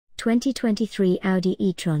2023 Audi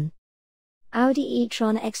E-Tron. Audi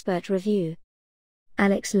E-Tron Expert Review.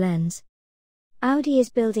 Alex Lenz. Audi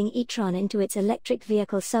is building E-Tron into its electric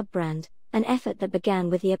vehicle sub-brand, an effort that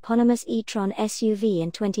began with the eponymous E-Tron SUV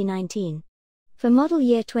in 2019. For model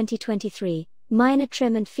year 2023, minor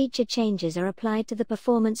trim and feature changes are applied to the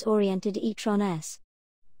performance-oriented E-Tron S.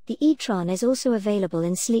 The E-Tron is also available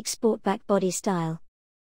in sleek Sportback body style.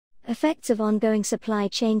 Effects of ongoing supply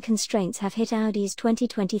chain constraints have hit Audi's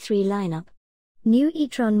 2023 lineup. New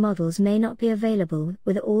E-Tron models may not be available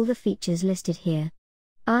with all the features listed here.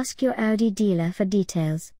 Ask your Audi dealer for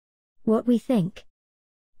details. What we think.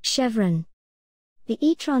 Chevron. The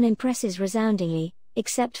E-Tron impresses resoundingly,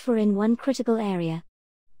 except for in one critical area.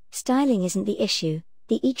 Styling isn't the issue,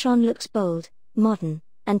 the E-Tron looks bold, modern,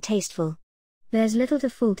 and tasteful. There's little to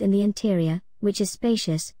fault in the interior, which is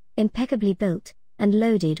spacious, impeccably built, and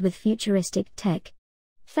loaded with futuristic tech.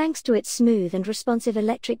 Thanks to its smooth and responsive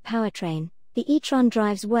electric powertrain, the E-Tron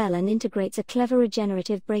drives well and integrates a clever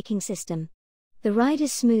regenerative braking system. The ride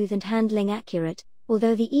is smooth and handling accurate,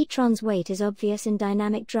 although the E-Tron's weight is obvious in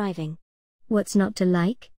dynamic driving. What's not to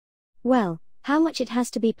like? Well, how much it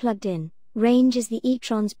has to be plugged in. Range is the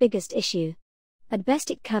E-Tron's biggest issue. At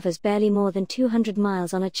best it covers barely more than 200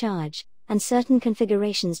 miles on a charge, and certain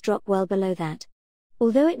configurations drop well below that.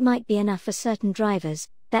 Although it might be enough for certain drivers,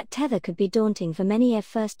 that tether could be daunting for many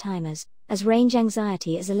first-timers, as range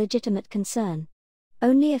anxiety is a legitimate concern.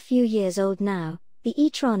 Only a few years old now, the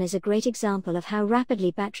E-Tron is a great example of how rapidly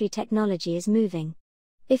battery technology is moving.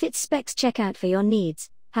 If its specs check out for your needs,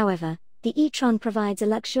 however, the E-Tron provides a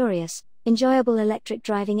luxurious, enjoyable electric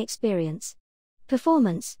driving experience.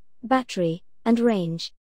 Performance, battery, and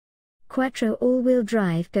range. Quattro all-wheel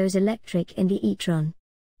drive goes electric in the E-Tron.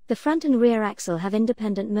 The front and rear axle have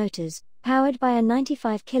independent motors, powered by a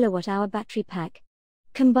 95 kWh battery pack.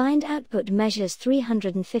 Combined output measures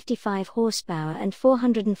 355 horsepower and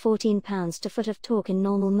 414 pounds-to-foot of torque in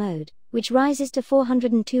normal mode, which rises to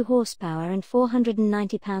 402 horsepower and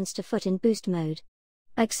 490 pounds-to-foot in boost mode.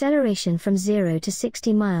 Acceleration from 0 to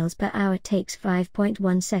 60 miles per hour takes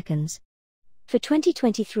 5.1 seconds. For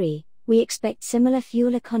 2023, we expect similar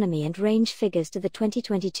fuel economy and range figures to the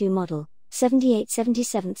 2022 model,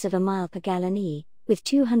 78/77 of a mile per gallon with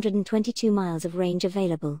 222 miles of range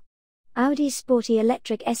available. Audi's sporty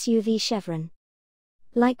electric SUV Chevron.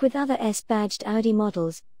 Like with other S-badged Audi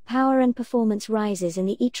models, power and performance rises in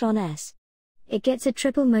the E-Tron S. It gets a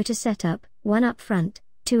triple motor setup, one up front,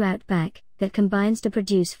 two out back, that combines to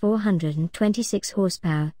produce 426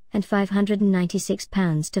 horsepower and 596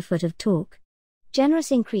 pounds-to-foot of torque. Generous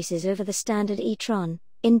increases over the standard E-Tron,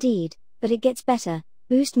 indeed, but it gets better.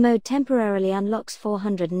 Boost mode temporarily unlocks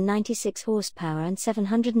 496 horsepower and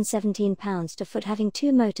 717 pounds-to-foot. Having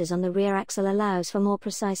two motors on the rear axle allows for more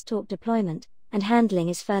precise torque deployment, and handling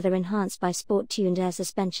is further enhanced by sport-tuned air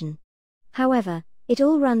suspension. However, it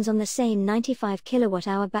all runs on the same 95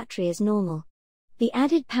 kWh battery as normal. The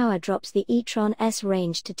added power drops the E-Tron S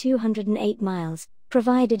range to 208 miles,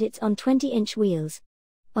 provided it's on 20-inch wheels.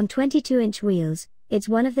 On 22-inch wheels, it's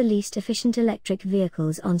one of the least efficient electric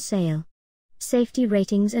vehicles on sale. Safety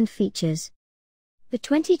ratings and features. The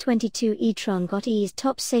 2022 E-Tron got E's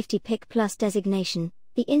top Safety Pick Plus designation,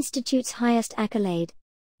 the Institute's highest accolade.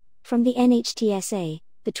 From the NHTSA,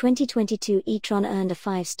 the 2022 E-Tron earned a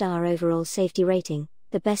 5-star overall safety rating,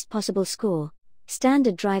 the best possible score.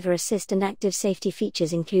 Standard driver assist and active safety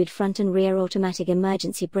features include front and rear automatic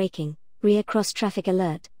emergency braking, rear cross-traffic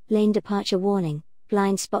alert, lane departure warning,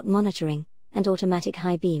 blind spot monitoring, and automatic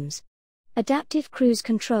high beams. Adaptive cruise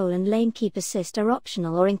control and lane keep assist are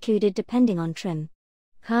optional or included depending on trim.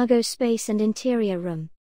 Cargo space and interior room.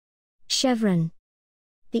 Chevron.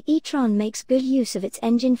 The E-Tron makes good use of its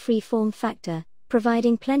engine-free form factor,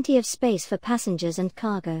 providing plenty of space for passengers and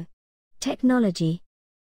cargo. Technology.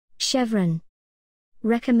 Chevron.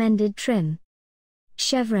 Recommended trim.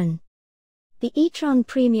 Chevron. The E-Tron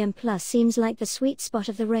Premium Plus seems like the sweet spot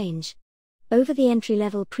of the range. Over the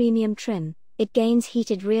entry-level premium trim, it gains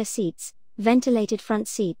heated rear seats, ventilated front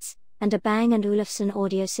seats, and a Bang & Olufsen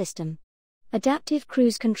audio system. Adaptive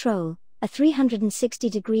cruise control, a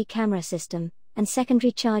 360-degree camera system, and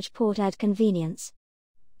secondary charge port add convenience.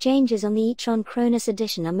 Changes on the E-Tron Cronus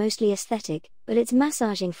Edition are mostly aesthetic, but its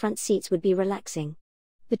massaging front seats would be relaxing.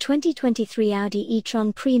 The 2023 Audi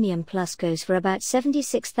E-Tron Premium Plus goes for about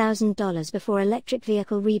 $76,000 before electric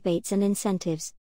vehicle rebates and incentives.